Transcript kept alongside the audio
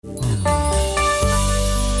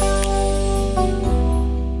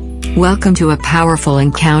Welcome to a powerful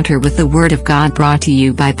encounter with the Word of God, brought to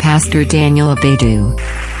you by Pastor Daniel Abaidoo.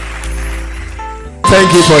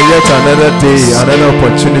 Thank you for yet another day, another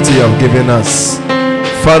opportunity you have given us.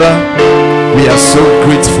 Father, we are so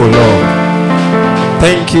grateful, Lord.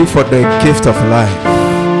 Thank you for the gift of life.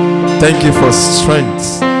 Thank you for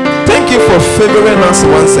strength. Thank you for favoring us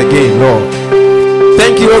once again, Lord.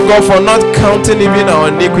 Thank you, O God, for not counting even our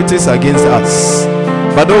iniquities against us.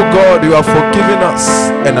 But, oh God, you have forgiven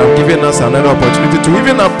us and have given us another opportunity to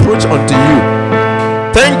even approach unto you.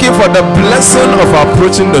 Thank you for the blessing of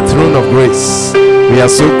approaching the throne of grace. We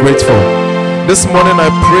are so grateful. This morning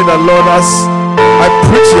I pray that, Lord, as I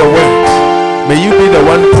preach your word, may you be the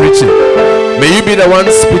one preaching. May you be the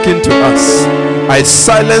one speaking to us. I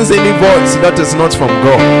silence any voice that is not from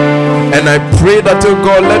God. And I pray that, oh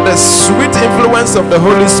God, let the sweet influence of the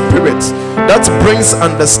Holy Spirit that brings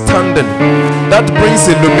understanding, that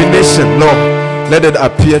brings illumination, Lord, let it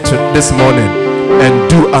appear to this morning and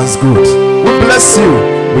do us good. We bless you.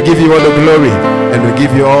 We give you all the glory and we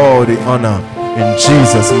give you all the honor. In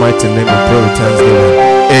Jesus' mighty name we pray with thanksgiving.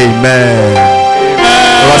 Amen.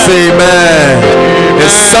 I say amen.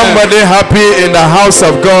 Is somebody happy in the house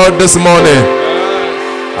of God this morning?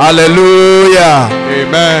 Hallelujah.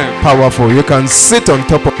 Amen. Powerful. You can sit on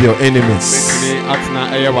top of your enemies.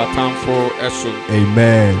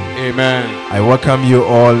 Amen. Amen. I welcome you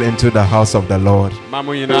all into the house of the Lord.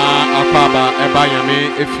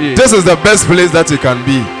 This is the best place that you can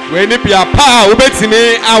be.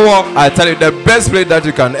 I tell you, the best place that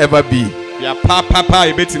you can ever be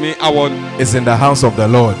is in the house of the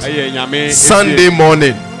Lord. Sunday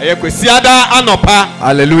morning.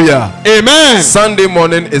 Hallelujah. Amen. Sunday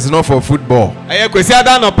morning is not for football.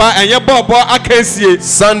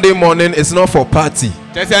 Sunday morning is not for party.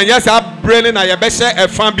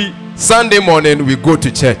 Sunday morning we go to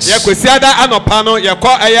church and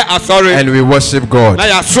we worship God.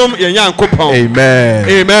 Amen.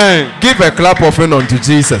 Amen. Give a clap offering unto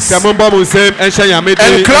Jesus and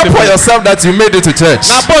clap for yourself that you made it to church.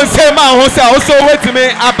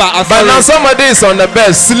 But now somebody is on the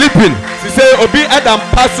bed sleeping.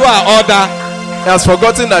 He has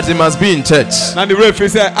forgotten that he must be in church. But you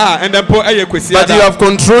have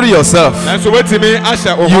controlled yourself. You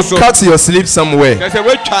cut your sleep somewhere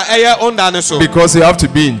because you have to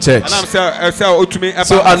be in church.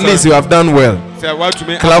 So at least you have done well.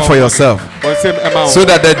 Clap for yourself so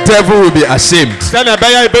that the devil will be ashamed.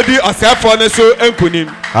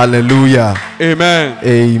 Hallelujah. Amen.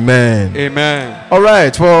 Amen. Amen. All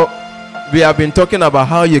right. Well, we have been talking about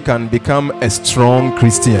how you can become a strong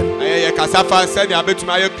Christian.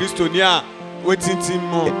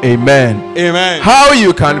 Amen. Amen. How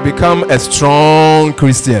you can become a strong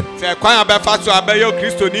Christian. You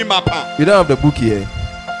don't have the book here.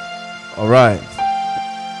 All right.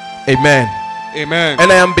 Amen. Amen.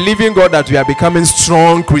 And I am believing God that we are becoming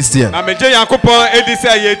strong Christian.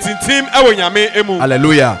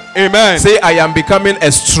 Hallelujah. Amen. Say, I am becoming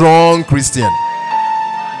a strong Christian.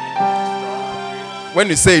 When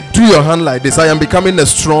you say, do your hand like this, I am becoming a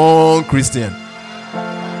strong Christian.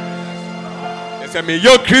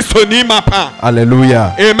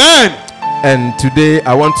 Hallelujah. Amen. And today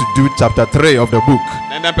I want to do chapter 3 of the book.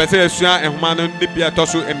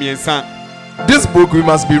 This book, we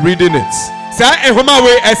must be reading it.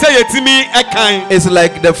 It's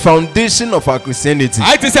like the foundation of our Christianity.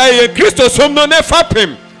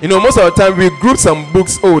 You know, most of the time we group some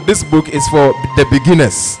books. Oh, this book is for the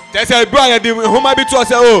beginners. And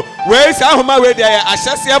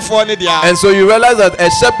so you realize that a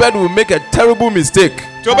shepherd will make a terrible mistake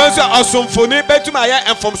by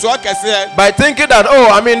thinking that, oh,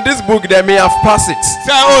 I mean, this book, they may have passed it.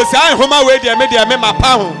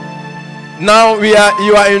 Now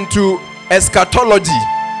you are into eschatology.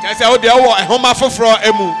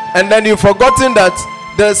 And then you've forgotten that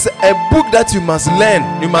there's a book that you must learn,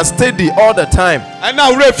 you must study all the time.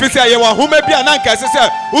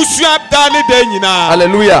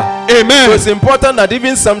 Hallelujah. Amen. So it's important that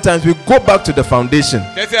even sometimes we go back to the foundation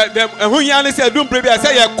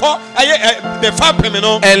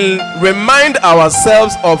and remind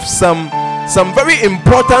ourselves of some very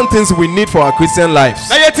important things we need for our Christian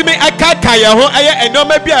lives.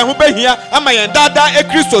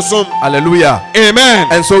 Hallelujah. Amen.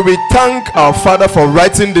 And so we thank our Father for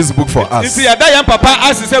writing this book for us.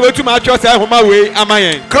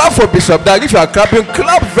 Clap for Bishop Dag. If you are clapping,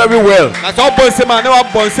 clap very well. I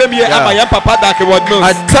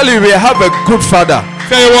tell you, we have a good Father.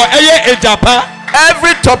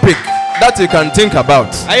 Every topic that you can think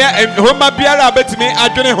about,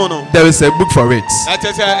 there is a book for it.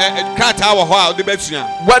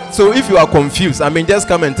 What? So if you are confused, I mean, just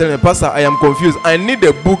come and tell me, Pastor, I am confused. I need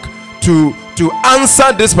a book to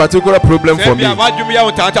answer this particular problem for me. I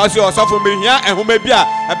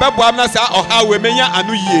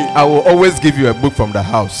will always give you a book from the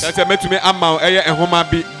house. That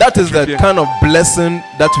is the kind of blessing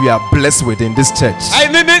that we are blessed with in this church.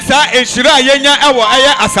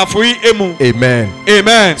 Amen.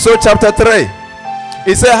 Amen. So chapter 3,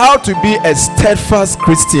 it says how to be a steadfast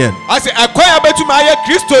Christian.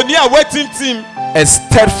 A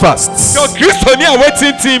steadfast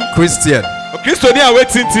Christian.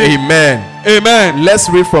 Amen. Amen. Let's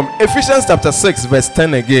read from Ephesians chapter 6 verse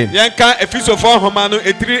 10 again.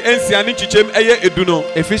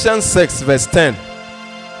 Ephesians 6 verse 10.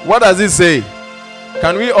 What does it say?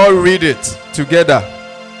 Can we all read it together?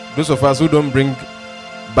 Those of us who don't bring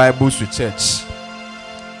Bibles to church.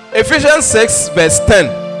 Ephesians 6 verse 10.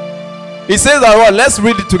 It says that what? Let's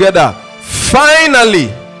read it together.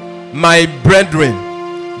 Finally, my brethren,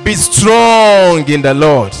 be strong in the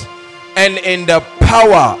Lord and in the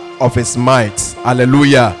power of his might.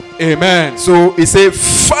 Hallelujah. Amen. So he said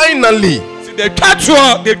finally.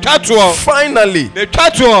 Finally.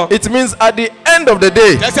 It means at the end of the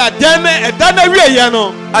day. At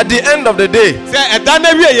the end of the day.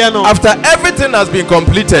 After everything has been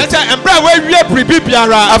completed.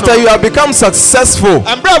 After you have become successful.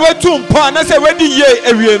 After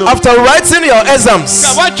writing your exams.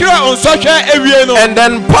 And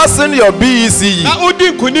then passing your BEC.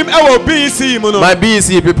 My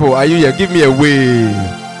BEC people, are you here? Give me a wave.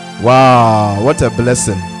 Wow, what a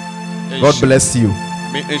blessing. God bless you.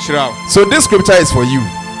 So this scripture is for you.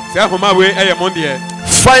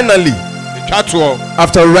 Finally,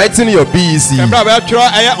 after writing your BEC,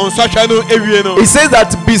 it says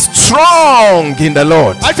that be strong in the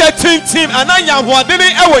Lord.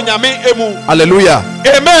 Hallelujah.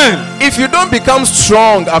 Amen. If you don't become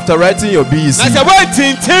strong after writing your BEC,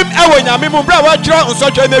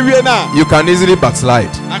 you can easily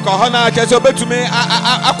backslide.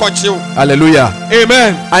 Hallelujah.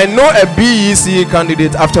 Amen. I know a BEC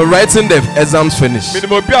candidate after writing the exams finished.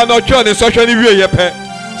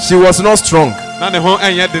 She was not strong. By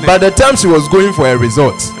the time she was going for a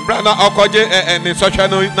result,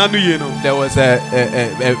 there was a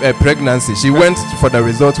pregnancy. She went for the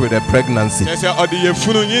result with a pregnancy.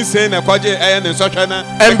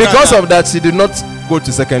 And because of that, she did not go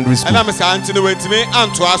to secondary school.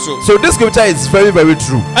 So this scripture is very, very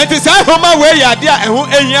true. That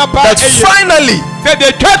finally,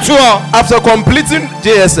 after completing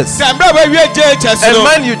JSS, and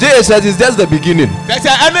mind you, JSS is just the beginning.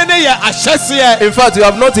 In fact, you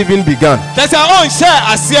have not even begun.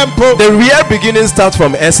 The real beginning starts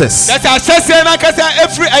from SS.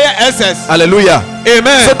 Hallelujah.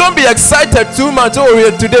 Amen. So don't be excited too much. Oh,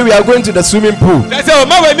 today we are going to the swimming pool. The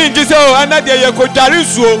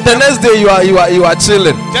next day you are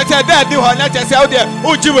chilling.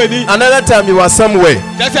 Another time you are somewhere.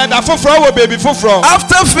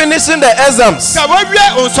 After finishing the exams, you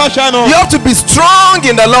have to be strong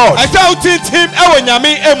in the Lord.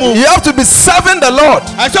 You have to be serving the Lord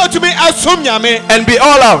and be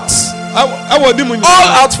all out. All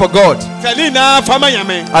out for God.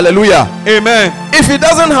 Hallelujah. Amen. If it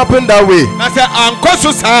doesn't happen that way,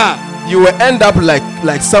 you will end up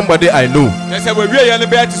like somebody I know.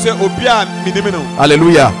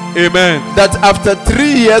 Hallelujah. Amen. That after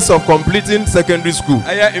 3 years of completing secondary school,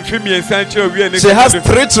 she has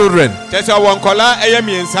 3 children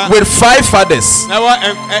with 5 fathers.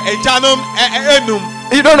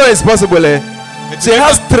 You don't know it's possible, eh? She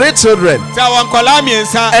has 3 children,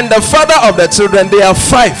 and the father of the children, they are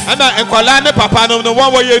 5.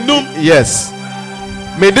 Yes.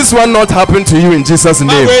 May this one not happen to you in Jesus'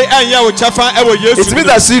 name. It means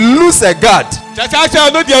that she loses a guard.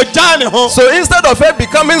 So instead of her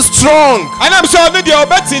becoming strong, she told her,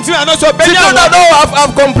 no,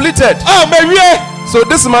 I've completed. So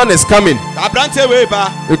this man is coming.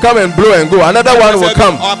 You come and blow and go. Another one will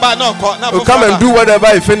come. Will come and do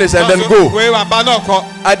whatever he finish and then go.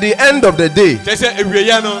 At the end of the day,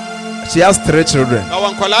 she has 3 children.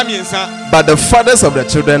 but the fathers of the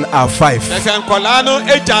children are 5.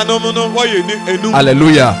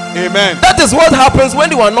 Hallelujah. Amen. That is what happens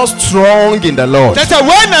when you are not strong in the Lord.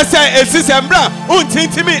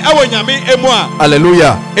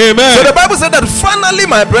 Hallelujah. Amen. So the Bible said that finally,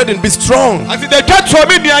 my brethren, be strong. After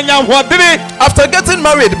getting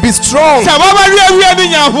married, be strong.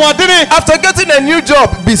 After getting a new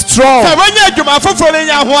job, be strong.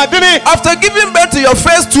 After giving birth to your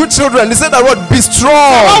first 2 children, he said that word, be strong.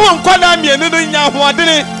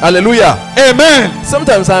 Hallelujah. Amen.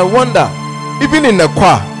 Sometimes I wonder, even in the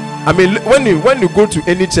choir, I mean, when you go to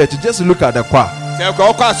any church, you just look at the choir.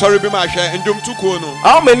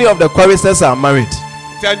 How many of the choristers are married?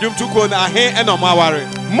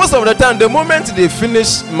 Most of the time, the moment they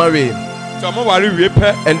finish marrying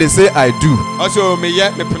and they say I do,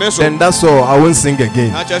 then that's all. I won't sing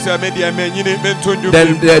again.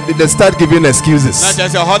 Then they start giving excuses.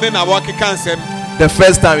 The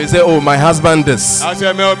first time you say, oh, my husband this.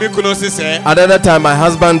 Another time, my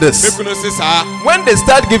husband this. When they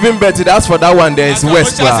start giving birth, it asks for that one, there is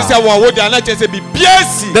worse.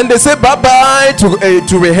 Then they say bye-bye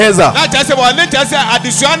to rehearsal.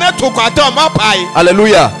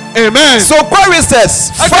 Hallelujah. Amen. So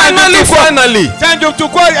choristers, finally,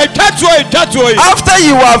 after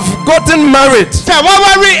you have gotten married,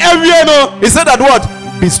 he said that what?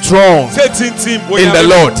 Be strong in the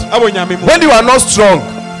Lord. When you are not strong,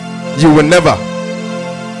 you will never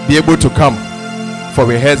be able to come for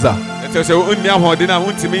rehearsal.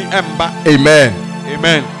 Amen.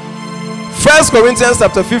 Amen. 1 Corinthians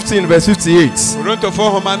chapter 15 verse 58.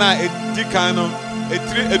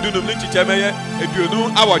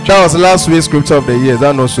 That was last week's scripture of the year. Is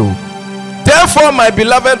that not so? Therefore, my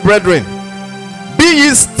beloved brethren, be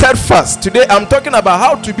ye steadfast. Today I'm talking about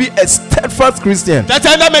how to be a steadfast Christian. He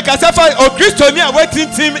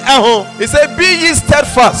said, be ye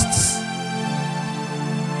steadfast,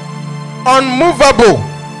 unmovable,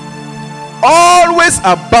 always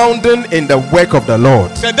abounding in the work of the Lord.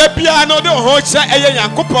 For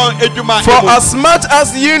as much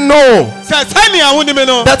as you know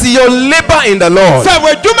that your labor in the Lord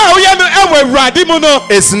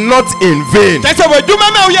is not in vain.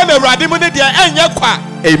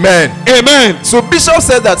 Amen. Amen. So Bishop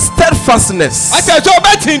said that steadfastness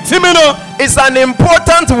is an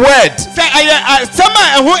important word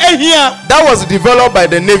that was developed by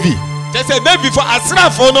the Navy.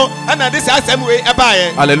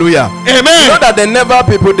 Hallelujah. Amen. Not that the naval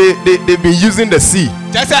people they've been using the sea.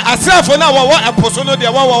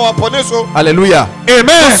 Hallelujah.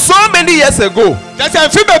 Amen. So many years ago, they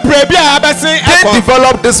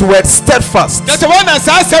developed this word steadfast.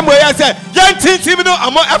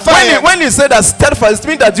 When you say that steadfast, it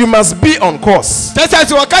means that you must be on course. It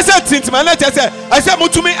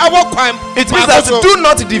means that do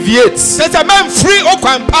not deviate.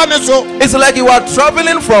 It's like you are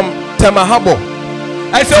traveling from Temahabo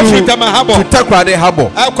to Takrade Harbor.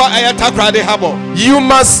 You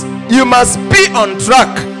must be on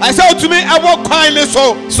track.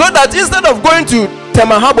 So that instead of going to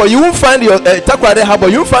Temahabo, you won't find your Takrade Harbor.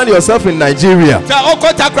 You won't find yourself in Nigeria.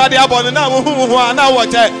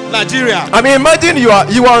 I mean, imagine you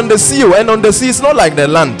are on the sea, and on the sea it's not like the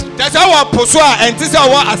land.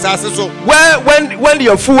 Where when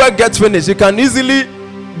your fuel gets finished, you can easily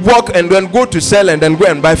walk and then go to Shell and then go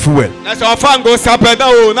and buy fuel. On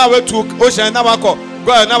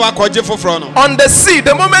the sea,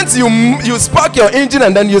 the moment you spark your engine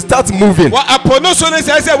and then you start moving.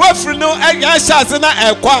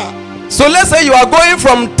 So let's say you are going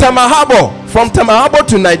from Temahabo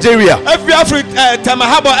to Nigeria.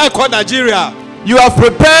 You have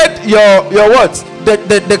prepared your what?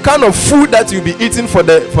 The kind of food that you'll be eating for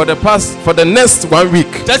the next 1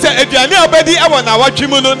 week.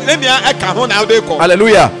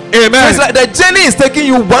 Hallelujah. Amen. So it's like the journey is taking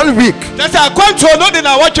you 1 week.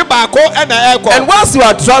 And once you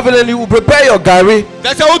are traveling, you will prepare your gari.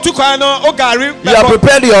 You have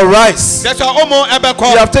prepared your rice.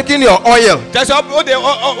 You have taken your oil.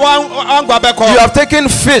 You have taken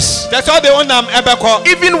fish.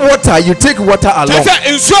 Even water, you take water along.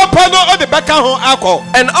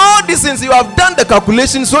 And all these things, you have done the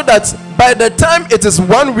calculation so that by the time it is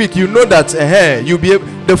 1 week, you know that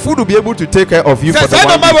the food will be able to take care of you for the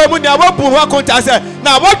 1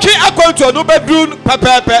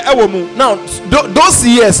 week. Now, those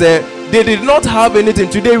years, they did not have anything.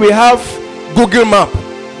 Today we have Google Map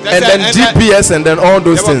and then GPS and then all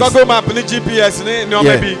those things.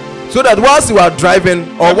 So that whilst you are driving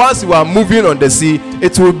or whilst you are moving on the sea,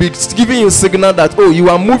 it will be giving you a signal that you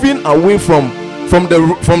are moving away from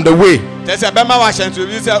the way.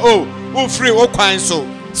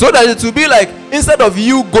 So that it will be like, instead of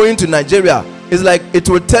you going to Nigeria, it's like it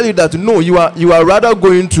will tell you that no, you are rather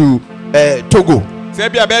going to Togo.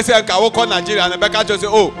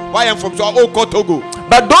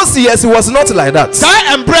 But those years it was not like that.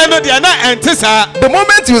 The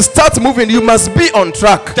moment you start moving, you must be on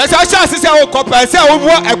track. The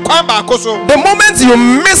moment you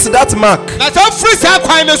miss that mark,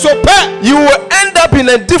 you will end up in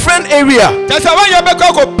a different area. And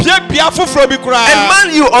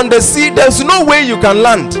man, you on the sea, there's no way you can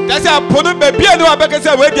land.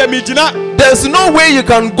 There's no way you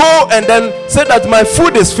can go and then say that my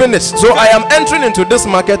food is finished, so I am entering into this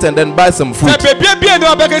market and then buy some food. You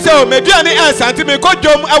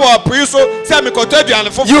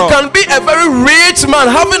can be a very rich man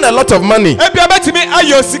having a lot of money, but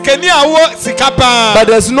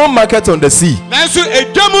there's no market on the sea where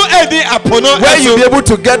you'll be able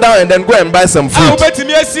to get down and then go and buy some food. So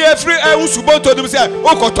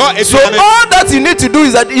all that you need to do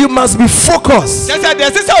is that you must be focused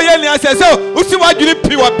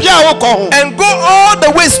and go all the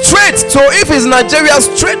way straight. So if it's Nigeria,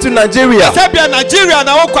 straight to Nigeria.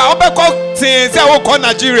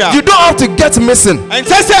 You don't have to get missing. And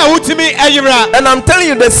I'm telling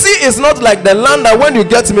you, the sea is not like the land that when you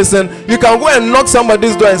get missing, you can go and knock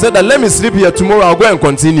somebody's door and say that let me sleep here, tomorrow I'll go and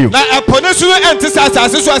continue. The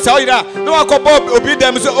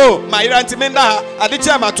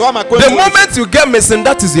moment you get missing,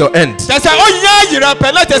 that is your end.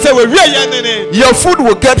 Your food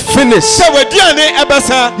will get finished.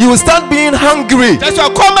 You will start being hungry,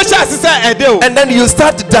 and then you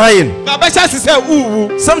start dying.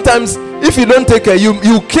 Sometimes if you don't take care,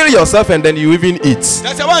 you kill yourself and then you even eat.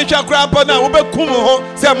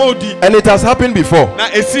 And it has happened before.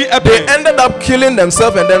 They ended up killing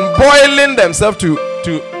themselves and then boiling themselves to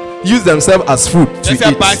use themselves as food to eat.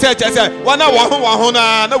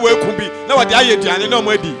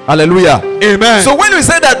 Hallelujah. Amen. So when we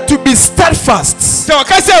say that to be steadfast, it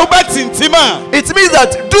means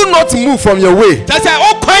that do not move from your way.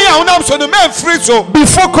 Be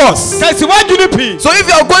focused. So if you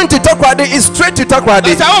are going to Takoradi, it's straight to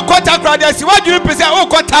Takoradi.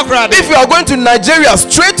 If you are going to Nigeria,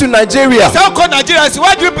 straight to Nigeria.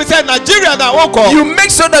 You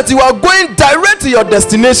make sure that you are going direct to your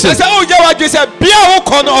destination. And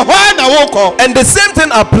the same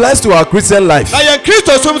thing applies to our Christian life. There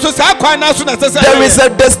is a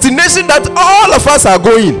destination that all of us are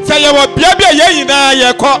going.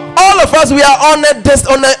 All of us, we are on a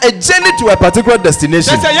journey to a particular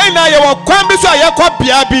destination.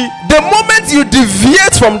 The moment you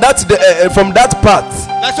deviate from that path,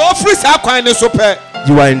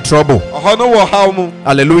 you are in trouble.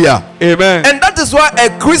 Hallelujah. Amen. And that is why a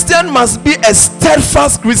Christian must be a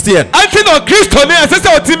steadfast Christian. Remove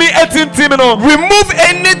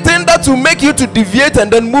anything that will make you to deviate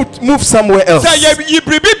and then move somewhere else.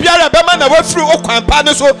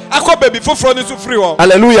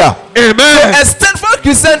 Hallelujah. Amen. So a steadfast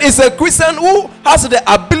Christian is a Christian who has the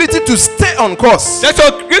ability to stay on course.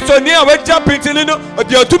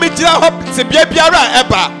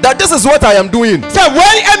 That this is what I am doing, so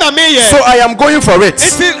I am going for it.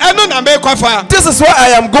 This is where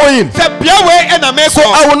I am going, so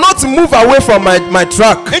I will not move away from my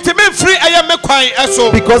track.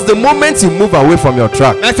 Because the moment you move away from your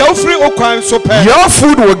track, your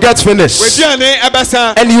food will get finished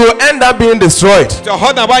and you will end up being destroyed. You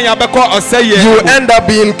will end up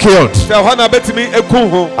being killed.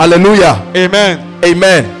 Hallelujah. Amen.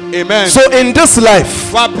 Amen. Amen. So in this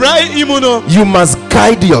life, you must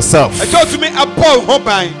guide yourself. And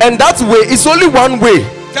that way is only one way.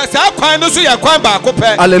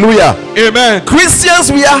 Hallelujah. Amen.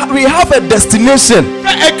 Christians, we have a destination.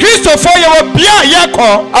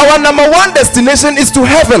 Our number one destination is to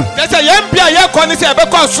heaven.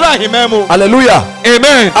 Hallelujah.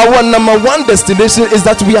 Amen. Our number one destination is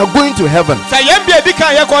that we are going to heaven.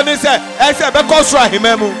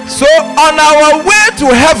 So on our way to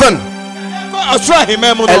heaven, a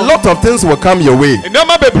lot of things will come your way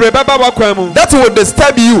that will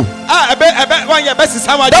disturb you,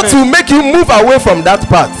 that will make you move away from that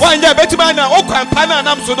path.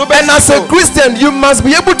 And as a Christian, you must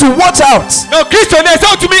be able to watch out.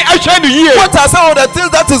 What are some of the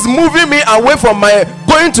things that is moving me away from my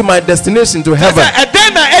going to my destination to heaven?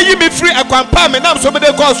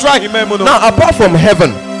 Now, apart from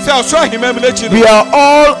heaven, we are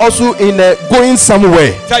all also in going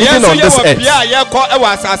somewhere, even on this earth.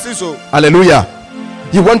 Hallelujah.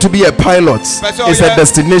 You want to be a pilot, it's a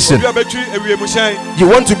destination. You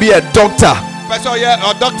want to be a doctor,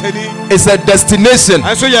 it's a destination.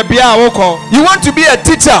 You want to be a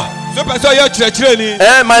teacher, So person you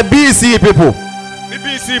kyerɛkyerɛni. My BEC people.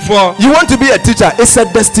 BBC for. You want to be a teacher? It's a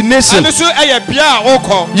destination. And so ɛyɛ bia a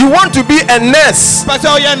wokɔ. You want to be a nurse?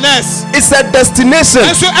 Person you nurse. It's a destination.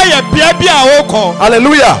 And so ɛyɛ bia a wokɔ.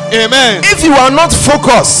 Hallelujah. Amen. If you are not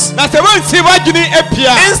focused, na sɛ wɔnsi wadwini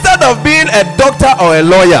epia. instead of being a doctor or a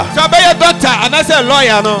lawyer, so bɛyɛ doctor anase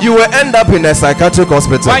lawyer no. you will end up in a psychiatric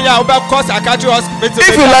hospital. wanya wobɛkɔ psychiatric hospital.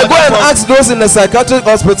 If you like, go and ask those in the psychiatric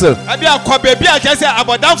hospital. Abi akɔ beebi a kyerɛ sɛ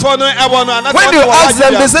abɔdanfoɔ no ɛwɔ no anase. When you ask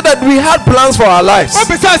them, they say that we had plans for our lives. What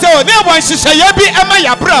did you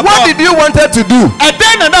wanted to do? They'll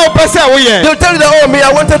tell you that, oh, me,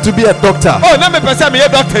 I wanted to be a doctor.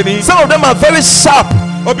 Some of them are very sharp.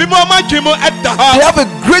 They have a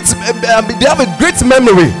great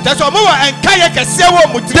memory. They will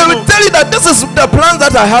tell you that this is the plans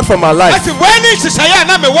that I had for my life. So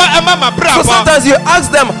sometimes you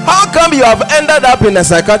ask them, how come you have ended up in a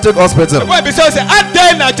psychiatric hospital? How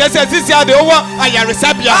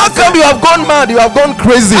come you have gone mad? You have gone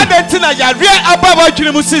crazy.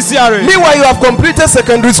 Meanwhile, you have completed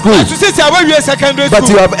secondary school, but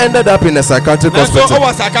you have ended up in a psychiatric hospital.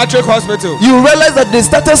 You realize that they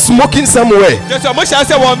started smoking somewhere. They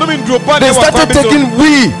started taking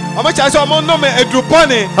weed.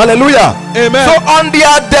 Hallelujah. Amen. So on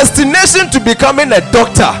their destination to becoming a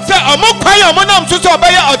doctor, on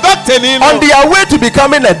their way to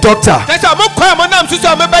becoming a doctor,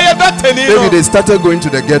 maybe they started going to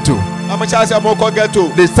the ghetto.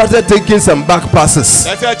 They started taking some back passes.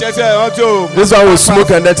 This one will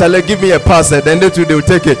smoke and then tell, give me a pass, and then they will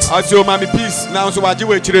take it.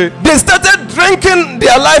 They started drinking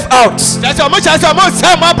their life out, and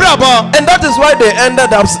that is why they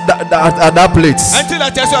ended up at that place.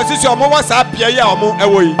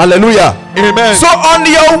 Hallelujah. Amen. So on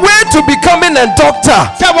your way to becoming a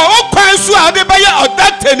doctor,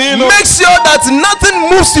 make sure that nothing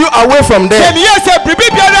moves you away from there.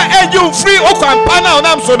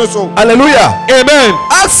 Hallelujah. Amen.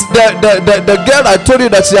 Ask the girl I told you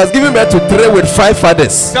that she has given birth to 3 with 5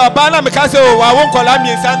 fathers. She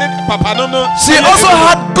also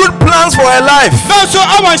had good plans for her life.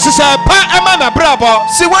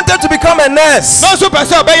 She wanted to become a nurse. So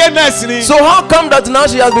how come that now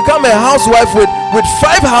she has become a housewife with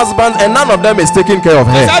 5 husbands and none of them is taking care of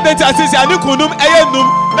her?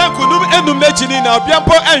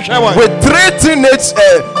 With 3 teenage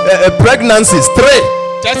pregnancies, 3.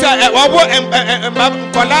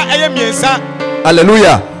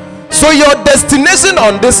 Hallelujah. So your destination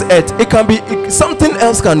on this earth, it can be something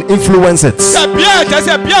else can influence it. And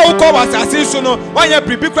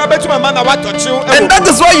that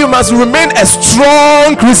is why you must remain a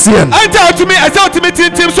strong Christian. That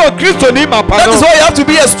is why you have to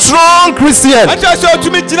be a strong Christian.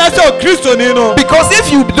 Because if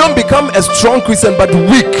you don't become a strong Christian but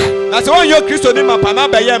weak,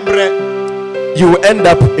 you will end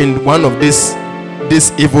up in one of these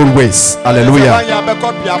evil ways. Hallelujah.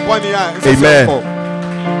 Amen.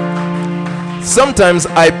 Sometimes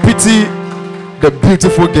I pity the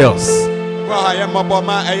beautiful girls.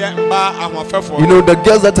 You know, the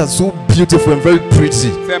girls that are so beautiful and very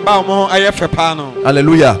pretty.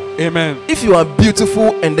 Hallelujah. Amen. If you are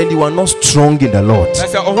beautiful and then you are not strong in the Lord,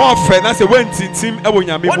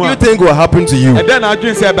 what do you think will happen to you?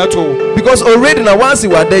 Because already now once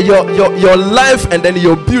you are there, your life and then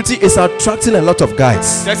your beauty is attracting a lot of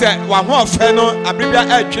guys. It's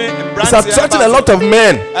attracting a lot of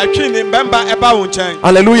men.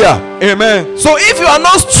 Hallelujah. Amen. So if you are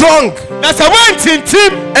not strong,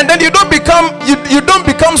 and then you don't become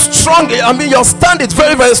strong, I mean your stand is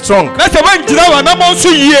very, very strong.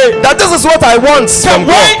 That this is what I want from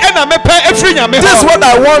God. This is what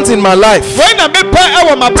I want in my life. This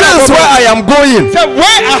is where I am going.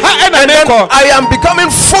 And then I am becoming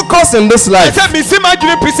focused in this life. By the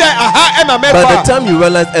time you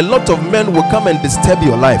realize, a lot of men will come and disturb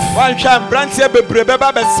your life.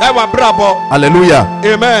 Hallelujah.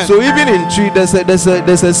 Amen. So even in tree, there's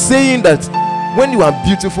a saying that when you are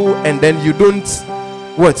beautiful and then you don't,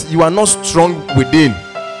 you are not strong within,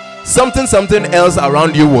 something else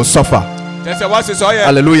around you will suffer.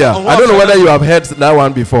 Hallelujah. I don't know whether you have heard that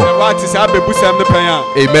one before.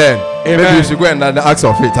 Amen. Maybe you should go and ask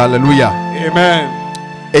of it. Hallelujah. Amen.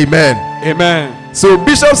 Amen. Amen. So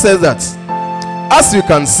Bishop says that, as you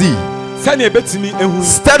can see,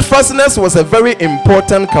 steadfastness was a very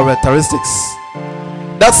important characteristic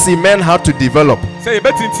that men had to develop. He said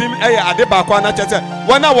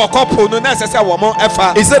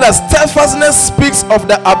that steadfastness speaks of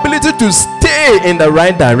the ability to stay in the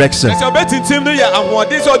right direction.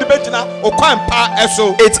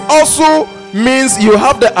 It also means you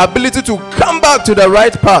have the ability to come back to the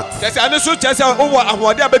right path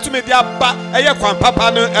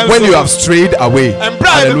when you have strayed away.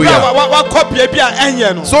 Hallelujah.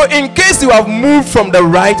 So in case you have moved from the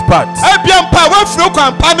right path,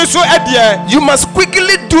 you must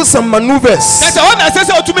quickly do some maneuvers in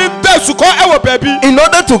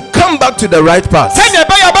order to come back to the right path.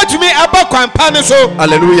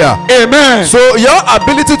 Hallelujah. Amen. So your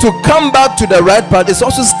ability to come back to the right path is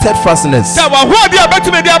also steadfastness.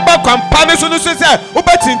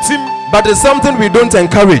 But it's something we don't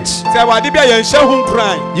encourage.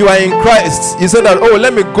 You are in Christ. You say that, oh,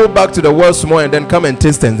 let me go back to the world small and then come and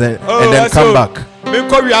taste and then come back.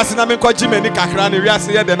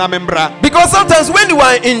 Because sometimes when you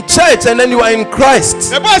are in church and then you are in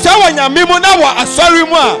Christ,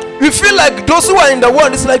 we feel like those who are in the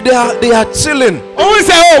world, it's like they are chilling.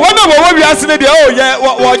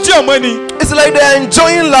 It's like they are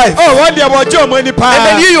enjoying life. And then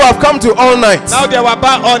you have come to all night.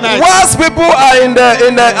 Whilst people are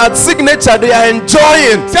at signature, they are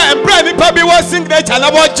enjoying. And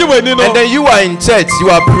then you are in church,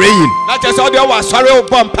 you are praying.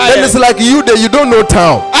 Then it's like you don't know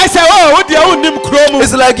town. It's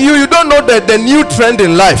like you don't know the new trend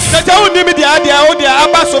in life.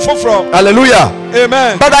 Hallelujah.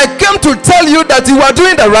 Amen. But I came to tell you that you are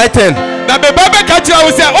doing the right thing.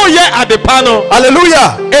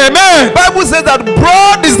 Hallelujah. Amen. Bible says that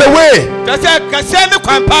broad is the way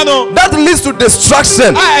that leads to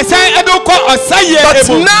destruction, but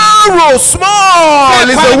narrow, small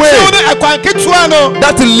is the way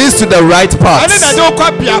that leads to the right path. And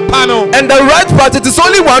the right path, it is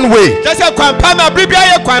only one way,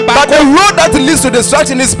 but the road that leads to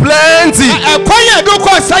destruction is plenty.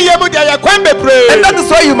 And that is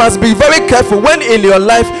why you must be very careful when in your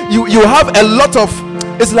life you have a lot of,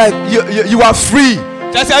 it's like you are free.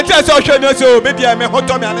 Young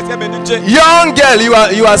girl,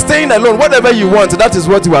 you are staying alone. Whatever you want, that is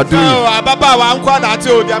what you are doing.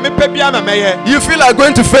 You feel like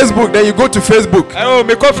going to Facebook, then you go to Facebook.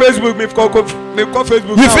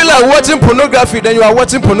 You feel like watching pornography, then you are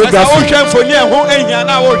watching pornography. It's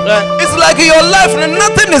like in your life,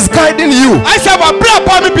 nothing is guiding you.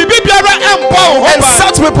 And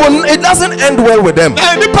such people, it doesn't end well with them.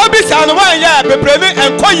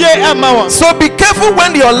 So be careful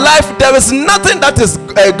when your life, there is nothing that is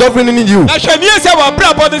governing you.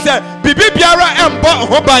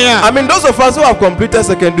 I mean, those of us who have completed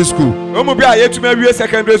secondary school,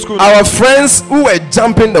 our friends who were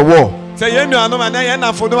jumping the wall, it's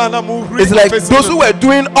like those who were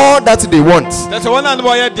doing all that they want.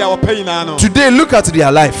 Today, look at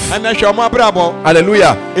their life.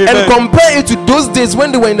 Hallelujah. Amen. And compare it to those days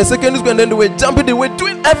when they were in the secondary school and then they were jumping, they were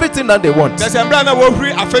doing everything that they want.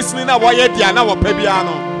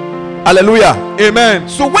 Hallelujah. Amen.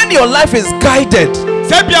 So when your life is guided,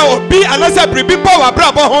 it's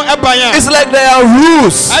like there are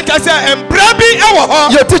rules.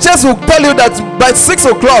 Your teachers will tell you that by 6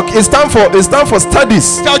 o'clock it's time for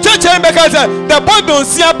studies. By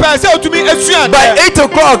 8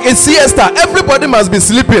 o'clock it's siesta. Everybody must be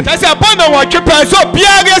sleeping. It's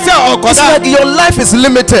like your life is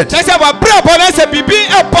limited.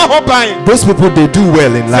 Those people, they do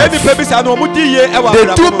well in life. They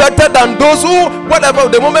do better than those who, whatever,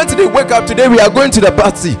 the moment they wake up today, we are going to the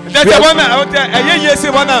party. The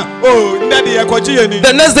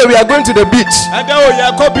next day we are going to the beach.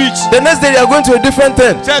 The next day we are going to a different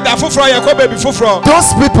tent. Those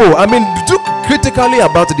people, I mean, look critically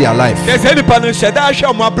about their life. It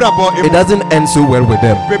doesn't end so well with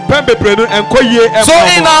them. So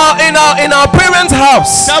in our parents'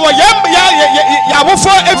 house,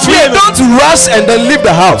 we don't rush and then leave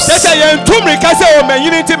the house. You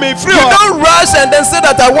don't rush and then say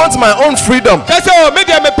that I want my own freedom.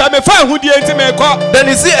 Then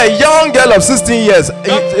you see a young girl of 16 years,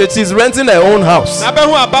 she's renting her own house.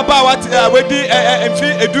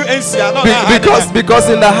 Because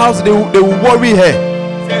in the house they will worry her.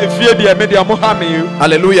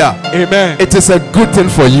 Hallelujah. Amen. It is a good thing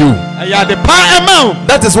for you.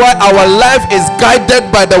 That is why our life is guided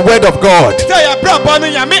by the word of God. The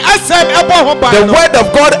word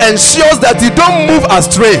of God ensures that you don't move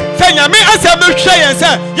astray, but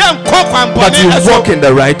you walk in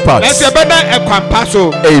the right path.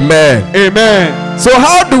 Amen. Amen. So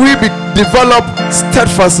how do we develop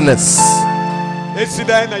steadfastness?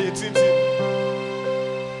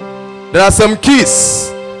 There are some keys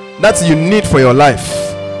that you need for your life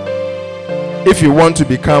if you want to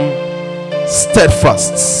become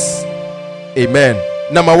steadfast. Amen.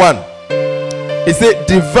 Number 1, it says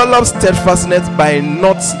develop steadfastness by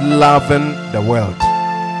not loving the world.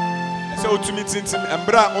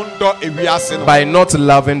 by not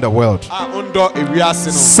loving the world. 2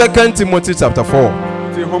 Timothy chapter 4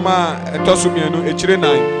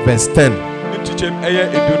 verse 10.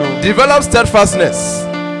 Develop steadfastness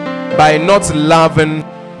by not loving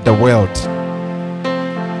the world.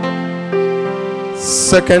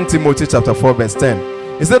 2 Timothy chapter 4 verse 10.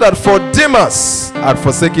 He said that for Demas had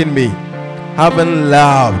forsaken me, having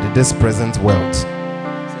loved this present world.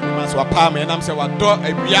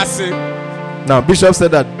 Now Bishop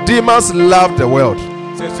said that Demas loved the world.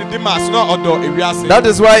 That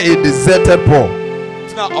is why he deserted Paul.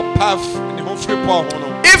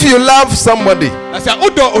 If you love somebody,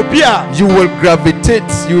 you will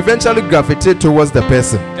eventually gravitate towards the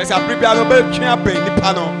person.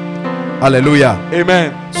 Hallelujah.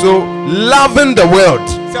 Amen. So loving the world,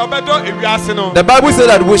 the Bible says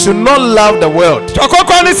that we should not love the world,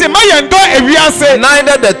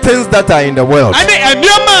 neither the things that are in the world.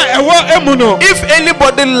 If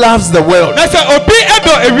anybody loves the world,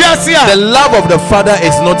 the love of the Father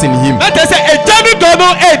is not in him.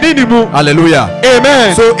 Hallelujah.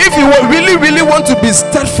 Amen. So if you really want to be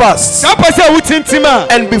steadfast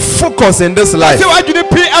and be focused in this life, one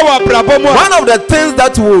of the things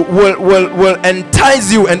that will entice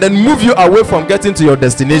you and then move you away from getting to your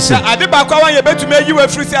destination is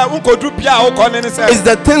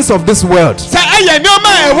the things of this world.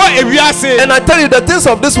 And I tell you, the things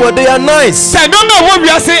of this world, they are nice.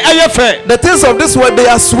 The things of this world, they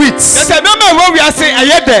are sweet.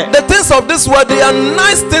 The things of this world, they are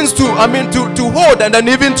nice things to hold and then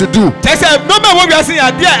even to do. So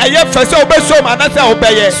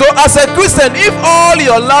as a Christian, if all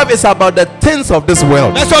your love is about the things of this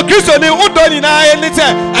world,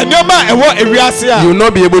 you will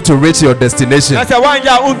not be able to reach your destination.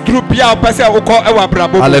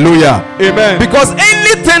 Hallelujah. Amen. Because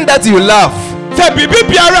anything that you love,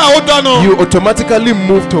 you automatically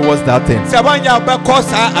move towards that thing.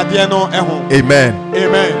 Amen.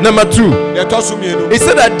 Amen. Number 2, he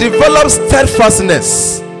said that develop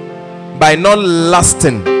steadfastness by not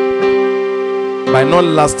lusting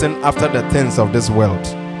after the things of this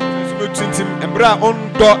world.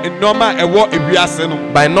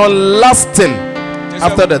 By not lusting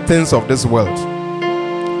after the things of this world.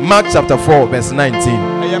 Mark chapter 4 verse 19.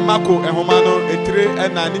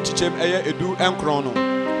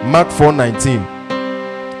 Mark 4:19.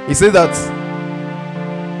 He says that,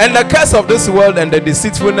 and the curse of this world and the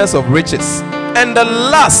deceitfulness of riches and the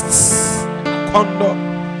lust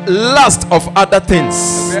of other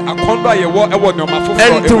things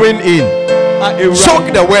entering in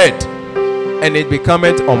choke the word, and it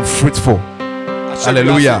becometh unfruitful.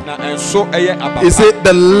 Hallelujah. He said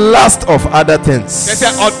the lust of other things.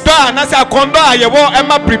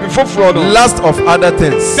 Lust of other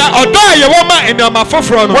things.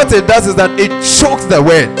 What it does is that it chokes the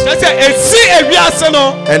word,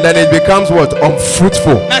 and then it becomes what?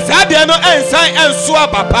 Unfruitful. I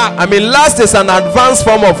mean, lust is an advanced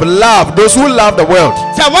form of love. Those who love the world,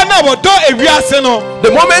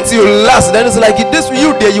 the moment you lust, then it's like this.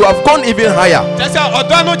 You have gone even higher.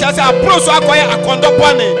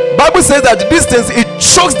 Bible says that these things, it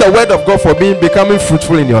chokes the word of God for becoming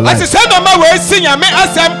fruitful in your life. To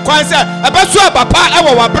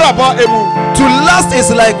lust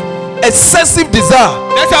is like excessive desire.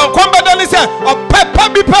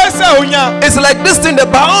 It's like this thing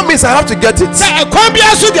that by all means I have to get it.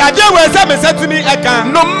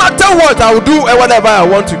 No matter what, I will do whatever I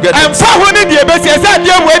want to get it.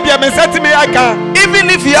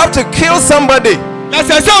 Even if you have to kill somebody. I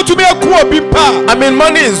mean,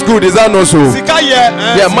 money is good, is that not so?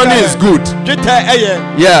 Yeah, money is good.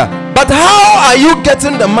 Yeah, but how are you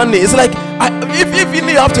getting the money? It's like if you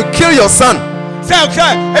have to kill your son. In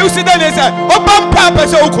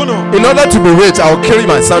order to be rich, I'll kill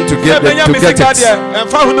my son to get it.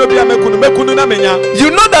 You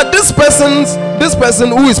know that this person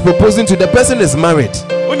who is proposing to, the person is married.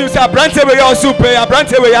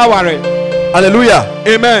 Hallelujah.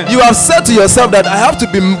 Amen. You have said to yourself that I have to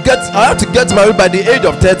get married by the age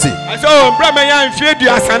of 30. So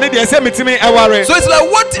it's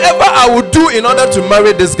like whatever I would do in order to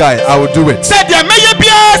marry this guy, I will do it.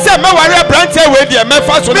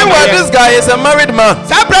 Meanwhile, this guy is a married man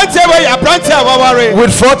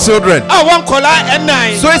with 4 children.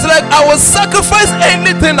 So it's like I will sacrifice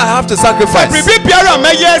anything I have to sacrifice in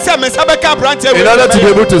order to be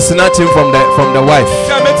able to snatch him from the wife.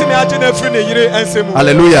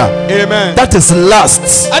 Hallelujah. Amen. That is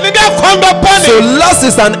lust. So lust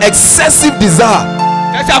is an excessive desire.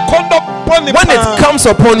 When it comes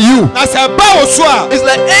upon you, it's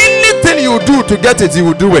like anything you you do to get it, you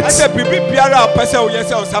will do it. ɛsɛ biribi biara a ɔpɛ sɛ ɔyɛ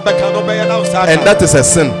sɛ ɔsa bɛka no ɔbɛyɛ na ɔsa And that is a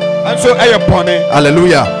sin. nso ɛyɛ bɔne.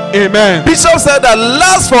 Hallelujah. Amen. Bishop said that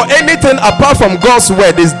lust for anything apart from God's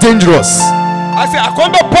word is dangerous. Ase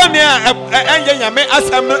akɔndɔ bɔne a ɛnyɛ nyame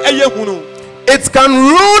asɛm no ɛyɛ hunu. It can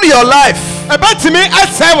ruin your life ɛbɛtumi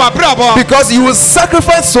asɛe w'abrabɔ. because you will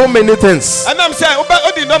sacrifice so many things ɛnam sɛ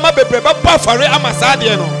ɔdi nneɛma bebree bɛbɔ afɔre ama saa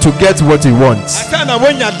adeɛ no. to get what you want. asɛ na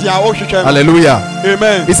wonya deɛ ɔhwehwɛ no. Hallelujah.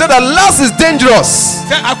 Amen. He said that lust is dangerous.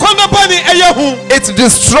 sɛ akɔndɔ bɔne ɛyɛ hu. It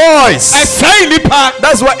destroys. ɛsɛe nipa.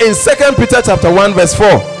 That's why in 2 Peter chapter 1 verse 4,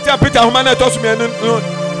 sɛ Peter ahoma na ɛtɔ so mmienu no.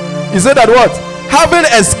 he said that what? Having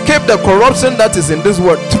escaped the corruption that is in this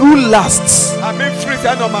world through lusts. ame firi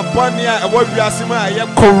sɛ na ɔma bɔne a ɛwɔ wiase mu a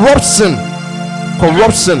ɛyɛ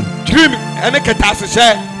Corruption. dream ɛne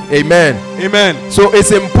kɛtɛasehyɛ. Amen. Amen. So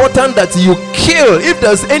it's important that you kill if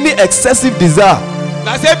there's any excessive desire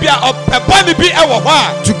na sɛ bia ɔpɛ bɔne bi ɛwɔ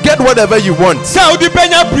hɔ a. to get whatever you want. sɛ wode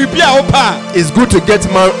bɛnya biribi a wopɛ a. It's good to get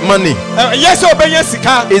money. ɛyɛ sɛ wobɛnya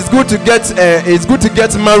sika. It's good to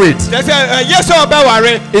get married. kyɛ sɛ ɛyɛ sɛ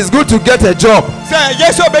wobɛware. It's good to get a job. sɛ ɛyɛ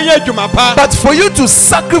sɛ wobɛnya adwuma pa. But for you to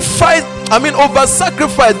sacrifice, over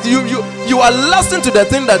sacrifice, you are lasting to the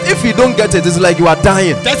thing that if you don't get it, it's like you are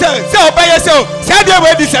dying. kyɛ sɛ wobɛyɛ sɛ sɛ deɛ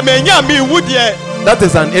wɔadi sɛ manya mewu deɛ. That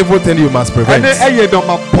is an evil thing you must prevent. ɛne ɛyɛ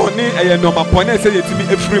nɔma bɔne ɛsɛ yɛtumi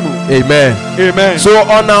ɛfiri mu. Amen. Amen. So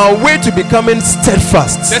on our way to becoming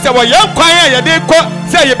steadfast, kyɛ sɛ wɔyɛ nkwan a yɛde kɔ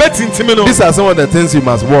sɛ yɛbɛtintim no. these are some of the things you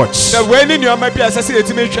must watch. sɛ wei ne nneɔma bi a ɛsɛ sɛ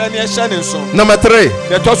yɛtumi hwɛ ne ɛhyɛ ne nso. Number 3,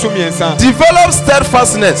 deɛ ɛtɔ so mmiɛnsa. develop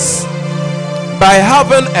steadfastness by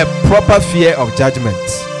having a proper fear of judgment.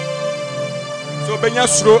 sɛ wobɛnya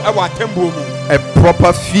suro ɛwɔ atembuo mu. A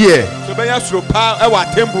proper fear sɛ wobɛnya suro paa ɛwɔ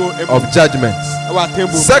atembuo mu. of judgment. ɛwɔ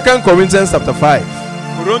atembuo mu. 2 Corinthians chapter 5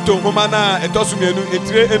 Koronto nhoma na ɛtɔ so mmienu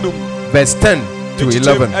etire enum. verse 10 to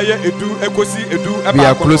 11. ɛyɛ edu ekosi edu ɛbaako. We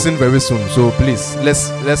are closing very soon, so please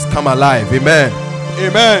let's come alive. Amen.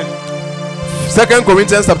 Amen. 2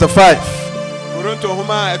 Corinthians chapter 5 Koronto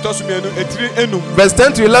nhoma ɛtɔ so mmienu etire enum. verse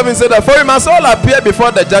 10 to 11 said that for we must all appear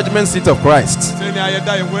before the judgment seat of Christ, sɛnea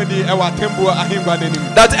yɛda yɛn ho adi ɛwɔ atembuo ahengua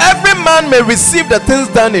n'anim. that every man may receive the things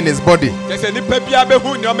done in his body kyɛ sɛ nipa biara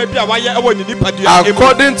bɛhu nneɛma bi a wayɛ ɛwɔ ne nipadua emu.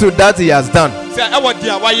 according to that he has done, sɛ ɛwɔ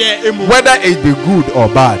deɛ wayɛ emu. whether it be good or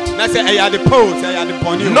bad. na sɛ ɛyɛ ade pa o sɛ ɛyɛ ade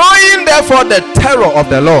bɔne o. Knowing therefore the terror of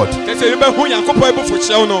the Lord, kyɛ sɛ yɛbɛhu Nyankopɔn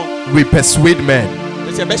abufuhyew no. we persuade men.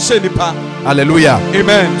 kyɛ sɛ yɛbɛhyɛ nipa. Hallelujah.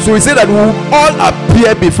 Amen. So he said that we will all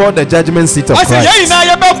appear before the judgment seat of ɔsɛ yɛn Christ. nyinaa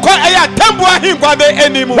yɛbɛkɔ ɛyɛ atembuo ahengua no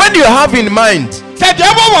anim. When you have in mind sɛ deɛ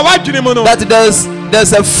ɛwɔ wɔ w'adwene mu no. that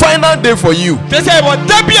there's a final day for you, kyɛ sɛ ɛwɔ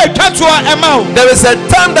da bi a atwa toɔ ɛma wo. there is a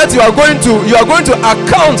time that you are going to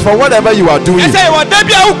account for whatever you are doing. ɛsɛ ɛwɔ da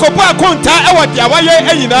bi a wokɔbɔ akonta ɛwɔ deɛ wayɛ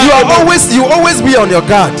ɛnyinaa. You always be on your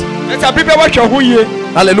guard. ɛsɛ abibia wɔhwɛ ho yie.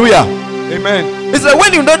 Hallelujah. Amen. It's like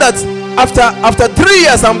when you know that after 3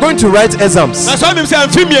 years I'm going to write exams, na sɛ ɔnim sɛ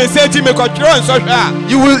mfe mmiɛnsa akyi mekɔtwerɛ nsɔhwɛ a.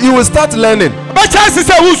 you will start learning. bɛkyɛ ase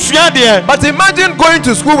sɛ wosua deɛ. But imagine going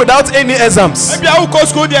to school without any exams. ebi a wokɔ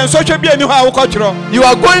sukuu deɛ nsɔhwɛ bi ani hɔ a wokɔtwerɛ. You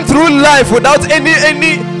are going through life without any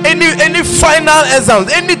final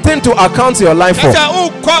exams, anything to account your life for.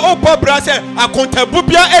 ɛsɛ wokɔ bra sɛ akontabu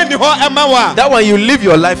bia ani hɔ ɛma wo a. That one you live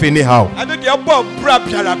your life anyhow. ɛne deɛ bɔ bra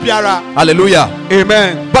biara. Hallelujah.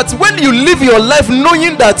 Amen. But when you live your life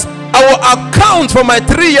knowing that I will account for my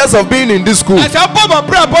 3 years of being in this school, ɛsɛ bɔ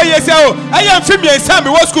bra bɔ yɛ sɛ o ɛyɛ mfe mmiɛnsa mi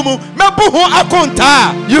wɔ sukuu mu mɛbu ho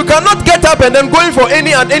akonta. you cannot get up and then going for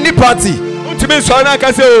any party. ntumi nsɔre na aka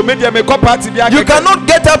sɛ o mi deɛ mekɔ party bi akɛkɛ. You cannot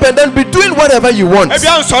get up and then be doing whatever you want. ebi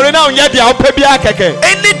a nsɔre na onyɛ deɛ ɔpɛ bi akɛkɛ.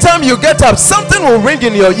 Anytime you get up, something will ring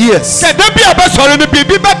in your ears. sɛ da bi a bɛsɔre no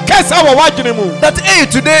biribi bɛkɛsa wɔ w'adwene mu. That hey,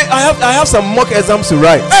 today I have some mock exams to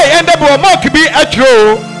write. ɛyɛ ɛndɛ bi wɔ mɔɔki bi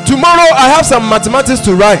atwerɛ o. Tomorrow I have some mathematics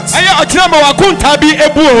to write. ɛyɛ ɔkyena ma wɔ akonta bi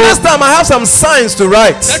ebu o. Next time I have some science to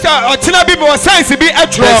write. ɛsɛ ɔkyena bi wɔ science bi The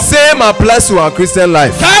atwerɛ. same applies to our Christian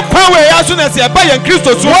life. saa kwan wɔ yɛ aso na sɛ ɛba yɛn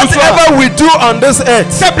kristo so so a. Whatever we do on this earth,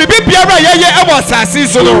 sɛ biribi biara a yɛyɛ ɛwɔ asase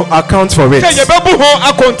so you no. account for it. sɛ yɛbɛbu ho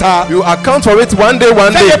akonta. You account for it one day.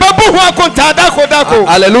 sɛ yɛbɛbu ho akonta dako.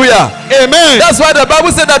 Hallelujah. Amen. That's why the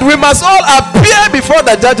Bible said that we must all appear before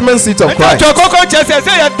the judgment seat of Christ. ɛtɔ kɔkɔ kyɛ sɛ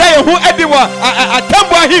yɛda yɛn ho adi wɔ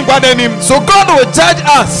atambo So God will judge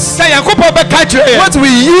us what we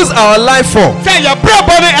use our life for. He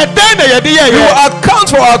will account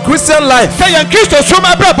for our Christian life.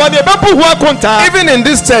 Even in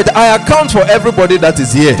this church, I account for everybody that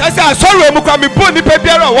is here.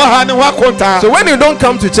 So when you don't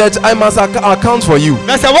come to church, I must account for you.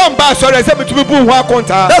 That's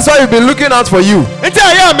why we've been looking out for you.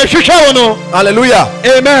 Hallelujah.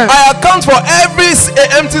 Amen. I account for every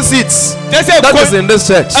empty seats that is in this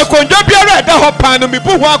church.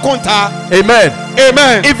 Amen.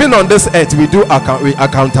 Amen. Even on this earth, we do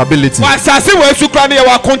accountability. The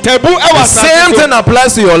same thing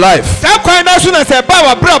applies to your life. God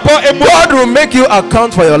will make you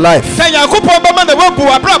account for your life. God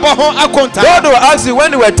will ask you,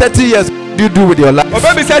 when you were 30 years, what do you do with your life?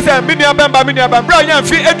 When you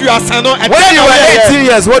were 18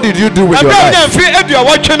 years, what did you do with your life?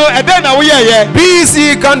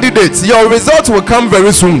 BEC candidates, your results will come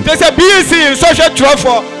very soon. And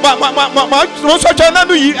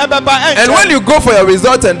when you go for your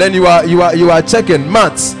result and then you are checking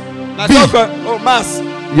maths, B,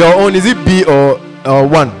 your own, is it B or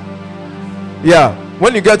 1? Yeah,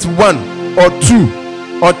 when you get 1 or 2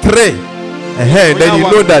 or 3, then you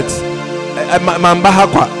know that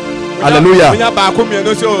hallelujah.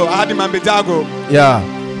 Yeah.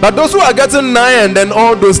 But those who are getting 9 and then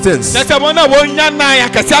all those things, that will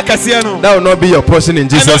not be your portion in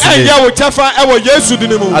Jesus' name.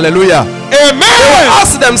 Hallelujah. Amen. They will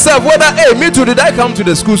ask themselves whether, hey, me too, did I come to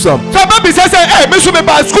the school some? All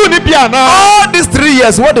these 3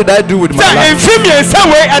 years, what did I do with my life?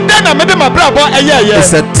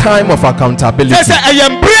 It's a time of accountability. So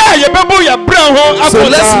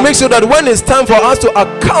let's make sure that when it's time for us to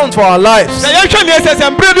account for our lives, we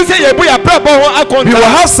will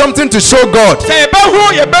have something to show God. You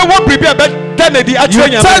tell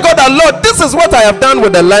God that, Lord, this is what I have done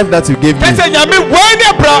with the life that you gave me. And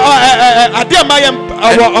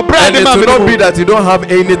it will not be that you don't have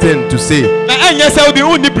anything to say.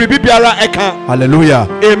 Hallelujah.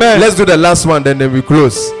 Amen. Let's do the last one, then we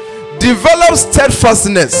close. Develop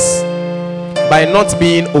steadfastness by not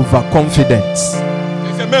being overconfident.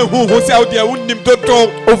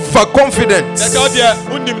 Overconfident.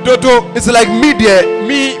 It's like me,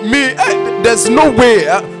 there's no way.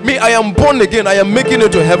 I am born again. I am making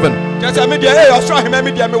it to heaven. You are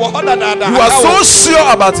so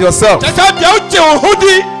sure about yourself.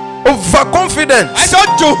 Overconfident.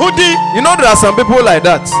 You know, there are some people like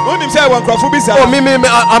that. Oh,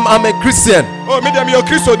 I'm a Christian. Me,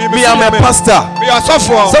 I'm a pastor.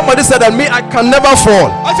 Somebody said that I can never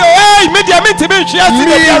fall.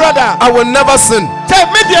 I will never sin.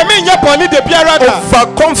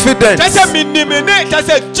 Overconfident.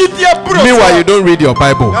 Meanwhile, you don't read your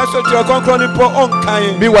Bible.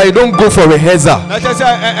 Meanwhile, you don't go for rehearsal.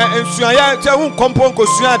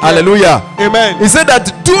 Hallelujah. Amen. He said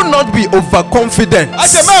that do not be overconfident.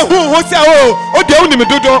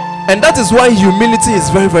 And that is why humility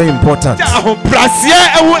is very, very important. When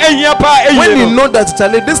you know that,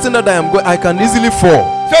 Charlie, this thing that I am going, I can easily fall.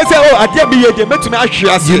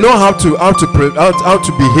 You know how to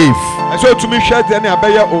behave.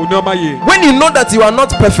 When you know that you are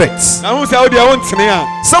not perfect,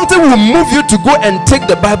 something will move you to go and take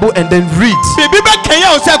the Bible and then read.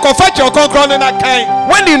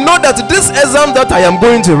 When you know that this exam that I am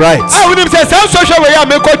going to write,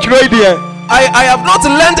 I have not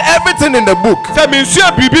learned everything in the book. It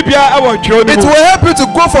will help you to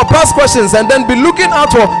go for past questions and then be looking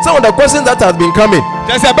out for some of the questions that have been coming.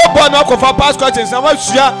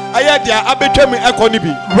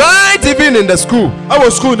 Right, even in the school.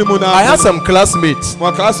 I had some classmates.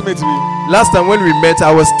 Last time when we met,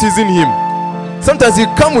 I was teasing him. Sometimes he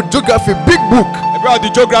come with geography, big book.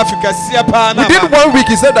 Within 1 week,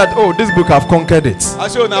 he said that, oh, this book, I've conquered it.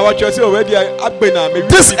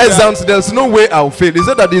 This exam, there's no way I'll fail. He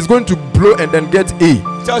said that he's going to blow and then get A.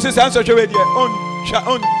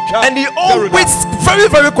 And he always very,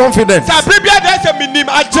 very confident. It's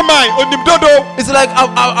like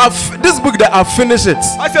this book that I've finished it.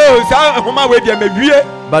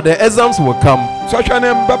 But the exams will come.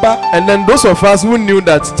 And then those of us who knew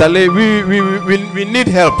that, Charlie, we need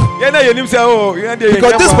help.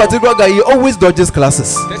 Because this particular guy, he always dodges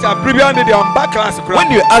classes.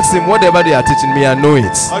 When you ask him whatever they are teaching me, I know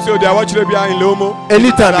it.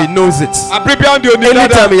 Anytime he knows it.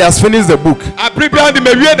 Anytime he has finished the book.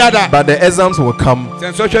 But the exams will come.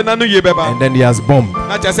 And then he has bombed.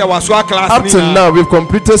 Up till now, we've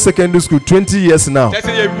completed secondary school 20 years now. He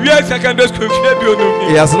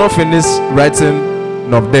has not finished writing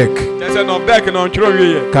Novdek.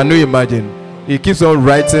 Can you imagine? He keeps on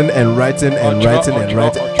writing and writing and writing and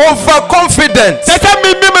writing. Overconfident.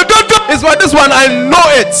 It's for this one, I know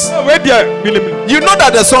it. You know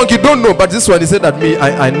that the song you don't know, but this one he said that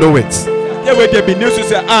I know it.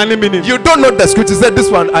 You don't know the scripture. He said this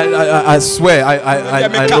one, I swear,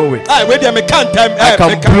 I know it. I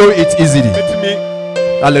can blow it easily.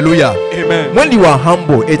 Hallelujah. Amen. When you are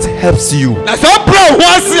humble, it helps you. It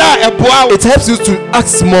helps you to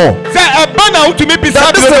ask more.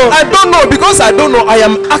 I don't know, because I don't know, I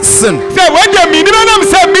am asking.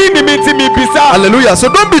 Hallelujah.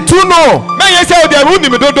 So don't be too know.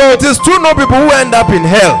 It is too know people who end up in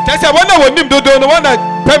hell. Too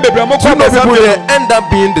know people will end up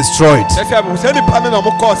being destroyed.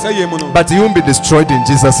 But you won't be destroyed in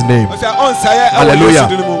Jesus' name. Hallelujah.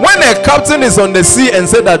 When a captain is on the sea and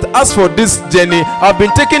said that as for this journey, I've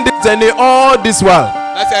been taking this journey all this while.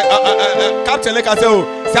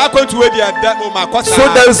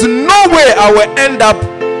 So there is no way I will end up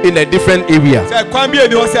in a different area. By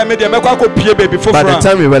the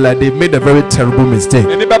time we were like, they made a very terrible mistake.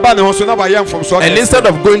 And instead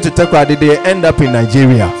of going to Takoradi, they end up in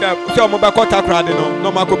Nigeria.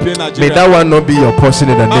 May that one not be your portion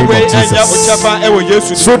in the name of Jesus.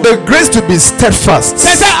 So the grace to be steadfast,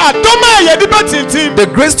 the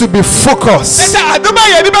grace to be focused,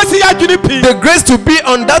 the grace to be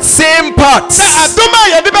on that same path,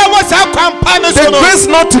 the grace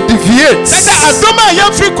not to deviate.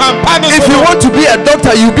 If you want to be a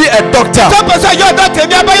doctor, you be a doctor.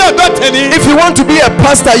 If you want to be a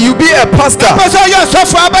pastor, you be a pastor.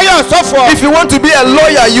 If you want to be a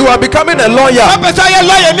lawyer, you are becoming a lawyer.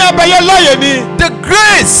 The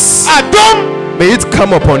grace, may it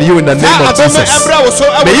come upon you in the name of Jesus.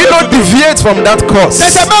 May you not deviate from that course. May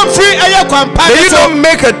you not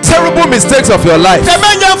make a terrible mistakes of your life. May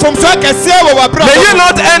you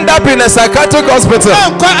not end up in a psychiatric hospital.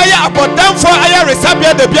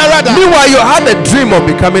 Meanwhile, you had a dream of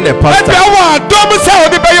becoming a pastor.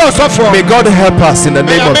 May God help us in the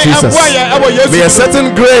name of Jesus. May a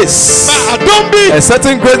certain grace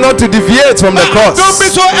not to deviate from the course,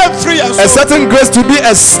 a certain grace to be a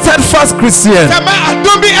steadfast Christian, to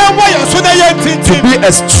be a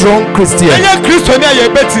strong Christian. May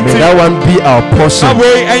that one be our portion in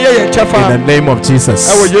the name of Jesus.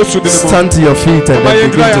 Stand to your feet and then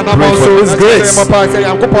begin to pray for this grace.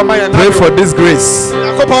 Pray for this grace.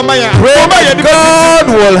 Pray that God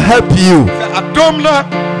will help you.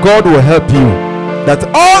 God will help you. That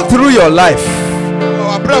all through your life,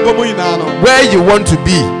 where you want to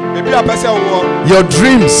be, your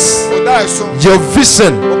dreams, your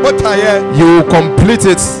vision, you will complete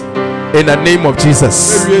it in the name of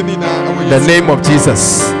Jesus. The name of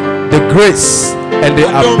Jesus. The grace and the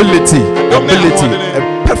ability,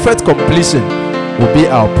 a perfect completion will be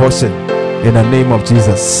our portion in the name of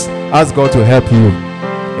Jesus. Ask God to help you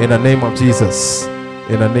in the name of Jesus.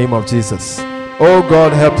 In the name of Jesus. Oh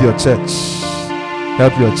God, help your church.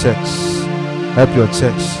 Help your church. Help your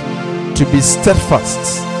church to be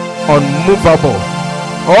steadfast, unmovable,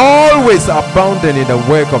 always abounding in the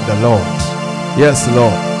work of the Lord. Yes,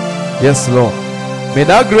 Lord. Yes, Lord. May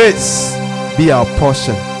that grace be our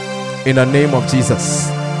portion in the name of Jesus.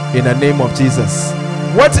 In the name of Jesus.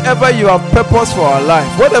 Whatever you have purpose for our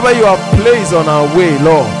life, whatever you have placed on our way,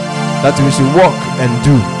 Lord, that we should walk and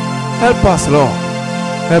do, help us, Lord.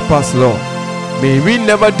 Help us, Lord. May we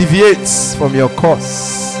never deviate from your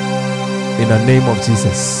course in the name of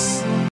Jesus.